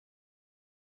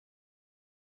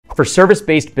For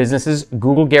service-based businesses,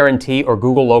 Google Guarantee or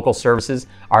Google Local Services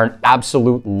are an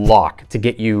absolute lock to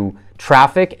get you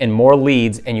traffic and more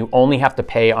leads, and you only have to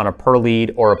pay on a per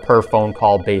lead or a per phone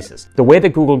call basis. The way that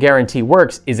Google Guarantee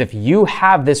works is if you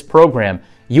have this program,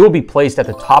 you will be placed at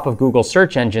the top of Google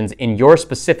search engines in your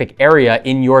specific area,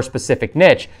 in your specific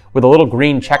niche, with a little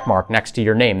green check mark next to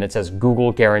your name that says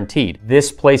Google Guaranteed.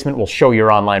 This placement will show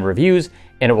your online reviews,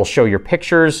 and it will show your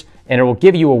pictures, and it will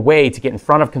give you a way to get in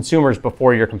front of consumers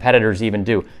before your competitors even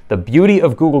do. The beauty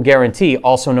of Google Guarantee,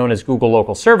 also known as Google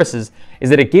Local Services, is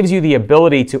that it gives you the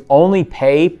ability to only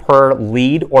pay per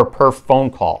lead or per phone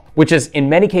call, which is in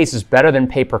many cases better than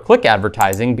pay-per-click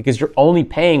advertising because you're only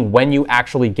paying when you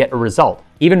actually get a result.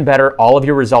 Even better, all of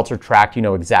your results are tracked. You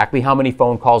know exactly how many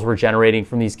phone calls we're generating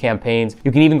from these campaigns.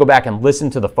 You can even go back and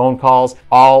listen to the phone calls.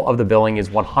 All of the billing is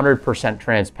 100%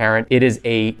 transparent. It is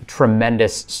a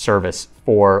tremendous service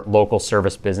for local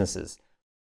service businesses.